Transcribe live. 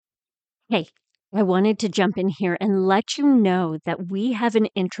Hey, I wanted to jump in here and let you know that we have an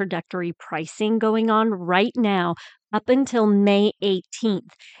introductory pricing going on right now up until May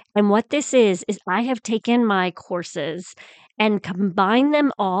 18th. And what this is I have taken my courses and combined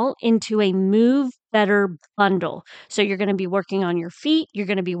them all into a Move Better bundle. So you're going to be working on your feet, you're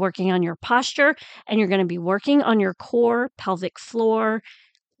going to be working on your posture, and you're going to be working on your core, pelvic floor,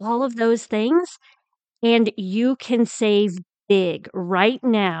 all of those things. And you can save big right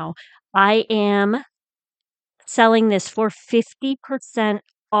now. I am selling this for 50%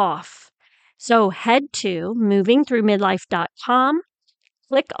 off. So head to movingthroughmidlife.com,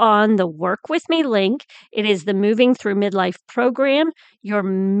 click on the Work With Me link. It is the Moving Through Midlife program, your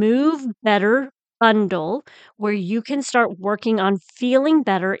Move Better bundle, where you can start working on feeling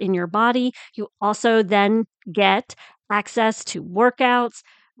better in your body. You also then get access to workouts,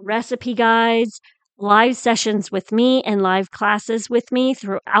 recipe guides, live sessions with me, and live classes with me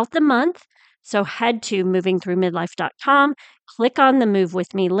throughout the month. So head to movingthroughmidlife.com, click on the Move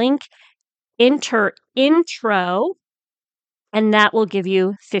With Me link, enter intro, and that will give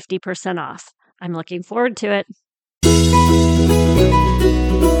you 50% off. I'm looking forward to it.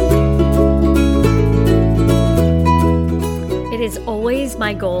 It is always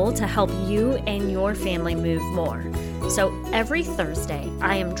my goal to help you and your family move more. So every Thursday,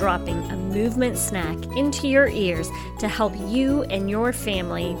 I am dropping a movement snack into your ears to help you and your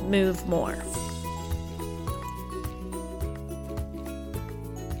family move more.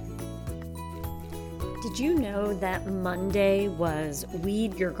 Did you know that Monday was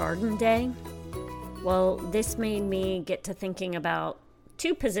Weed Your Garden Day? Well, this made me get to thinking about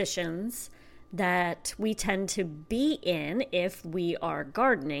two positions that we tend to be in if we are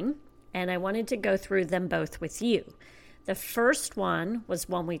gardening, and I wanted to go through them both with you. The first one was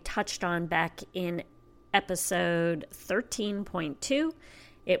one we touched on back in episode 13.2.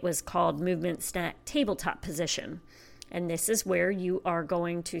 It was called Movement Snack Tabletop Position, and this is where you are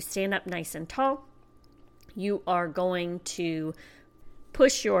going to stand up nice and tall. You are going to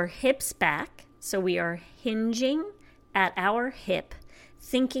push your hips back, so we are hinging at our hip,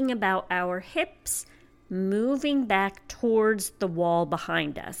 thinking about our hips moving back towards the wall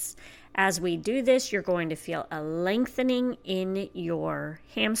behind us. As we do this, you're going to feel a lengthening in your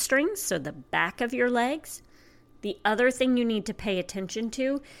hamstrings, so the back of your legs. The other thing you need to pay attention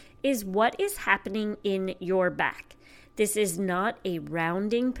to is what is happening in your back. This is not a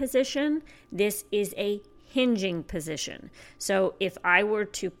rounding position. This is a hinging position. So if I were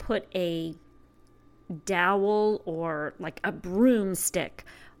to put a dowel or like a broomstick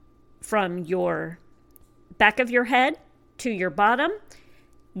from your back of your head to your bottom,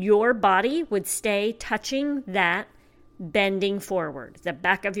 your body would stay touching that, bending forward. The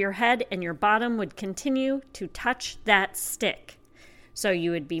back of your head and your bottom would continue to touch that stick. So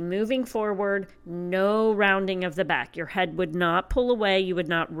you would be moving forward, no rounding of the back. Your head would not pull away. You would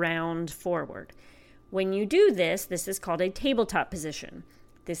not round forward. When you do this, this is called a tabletop position.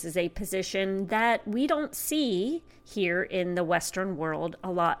 This is a position that we don't see here in the Western world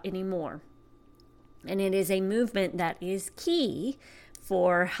a lot anymore. And it is a movement that is key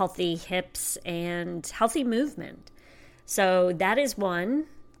for healthy hips and healthy movement. So that is one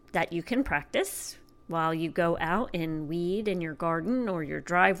that you can practice while you go out and weed in your garden or your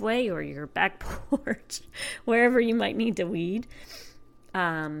driveway or your back porch, wherever you might need to weed.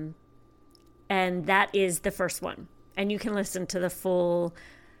 And that is the first one. And you can listen to the full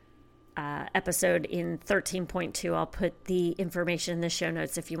episode in 13.2. I'll put the information in the show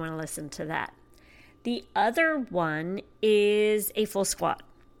notes if you want to listen to that. The other one is a full squat.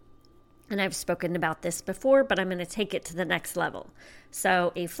 And I've spoken about this before, but I'm going to take it to the next level.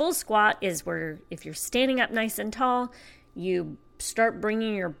 So a full squat is where if you're standing up nice and tall, you start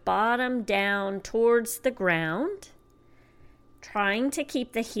bringing your bottom down towards the ground, trying to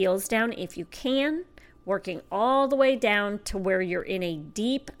keep the heels down if you can, working all the way down to where you're in a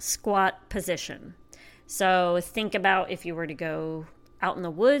deep squat position. So think about if you were to go out in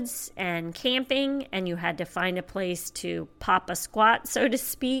the woods and camping and you had to find a place to pop a squat, so to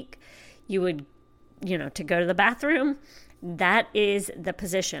speak, you would, to go to the bathroom. That is the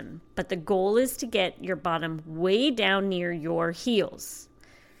position. But the goal is to get your bottom way down near your heels.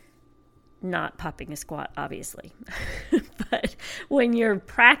 Not popping a squat, obviously. But when you're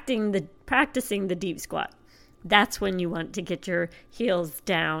practicing the deep squat, that's when you want to get your heels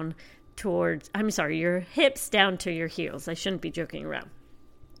down your hips down to your heels. I shouldn't be joking around.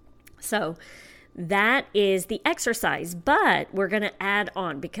 So that is the exercise, but we're going to add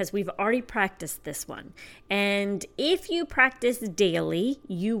on because we've already practiced this one. And if you practice daily,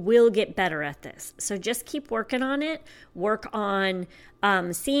 you will get better at this. So just keep working on it. Work on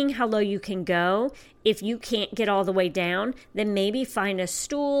seeing how low you can go. If you can't get all the way down, then maybe find a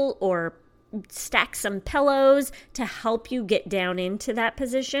stool or stack some pillows to help you get down into that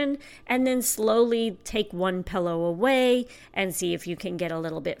position, and then slowly take one pillow away and see if you can get a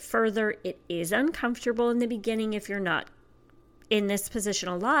little bit further. It is uncomfortable in the beginning if you're not in this position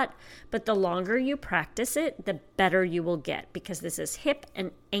a lot, but the longer you practice it, the better you will get, because this is hip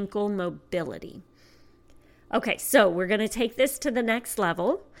and ankle mobility. Okay, so we're going to take this to the next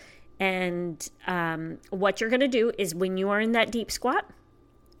level, and what you're going to do is when you are in that deep squat,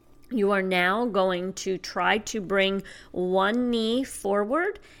 you are now going to try to bring one knee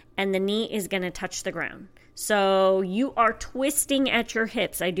forward, and the knee is going to touch the ground. So you are twisting at your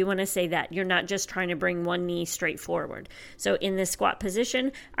hips. I do want to say that. You're not just trying to bring one knee straight forward. So in this squat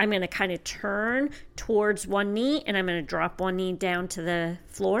position, I'm going to kind of turn towards one knee, and I'm going to drop one knee down to the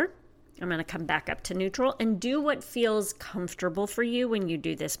floor. I'm going to come back up to neutral and do what feels comfortable for you when you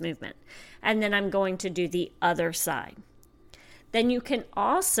do this movement. And then I'm going to do the other side. Then you can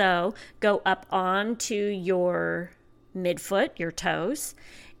also go up onto your midfoot, your toes,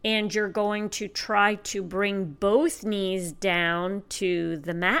 and you're going to try to bring both knees down to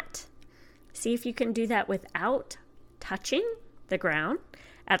the mat. See if you can do that without touching the ground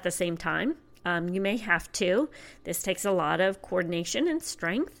at the same time. You may have to. This takes a lot of coordination and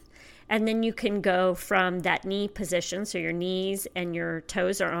strength. And then you can go from that knee position, so your knees and your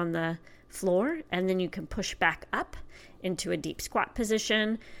toes are on the floor, and then you can push back up into a deep squat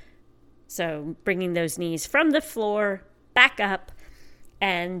position. So bringing those knees from the floor back up,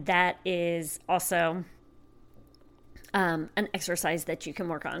 and that is also an exercise that you can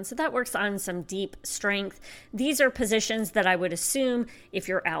work on. So that works on some deep strength. These are positions that I would assume if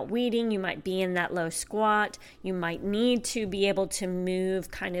you're out weeding, you might be in that low squat. You might need to be able to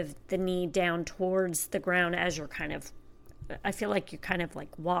move kind of the knee down towards the ground as you're I feel like you kind of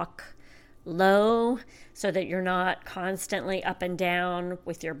like walk low so that you're not constantly up and down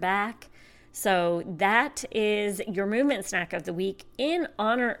with your back. So that is your movement snack of the week in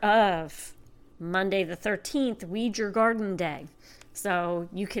honor of Monday the 13th, Weed Your Garden Day. So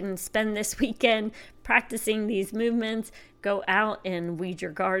you can spend this weekend practicing these movements, go out and weed your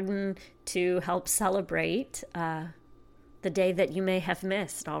garden to help celebrate the day that you may have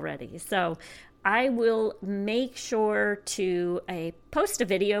missed already. So I will make sure to post a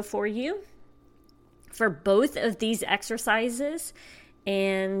video for you for both of these exercises,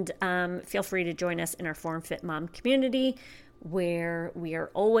 and feel free to join us in our Form Fit Mom community, where we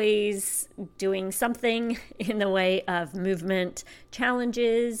are always doing something in the way of movement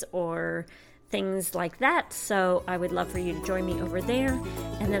challenges or things like that. So I would love for you to join me over there,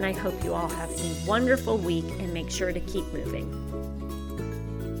 and then I hope you all have a wonderful week, and make sure to keep moving.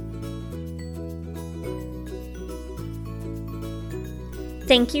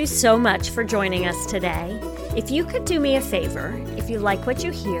 Thank you so much for joining us today. If you could do me a favor, if you like what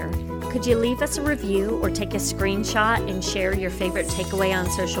you hear, could you leave us a review or take a screenshot and share your favorite takeaway on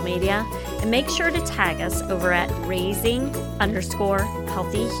social media? And make sure to tag us over at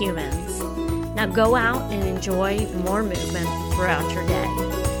raising_healthy humans. Now go out and enjoy more movement throughout your day.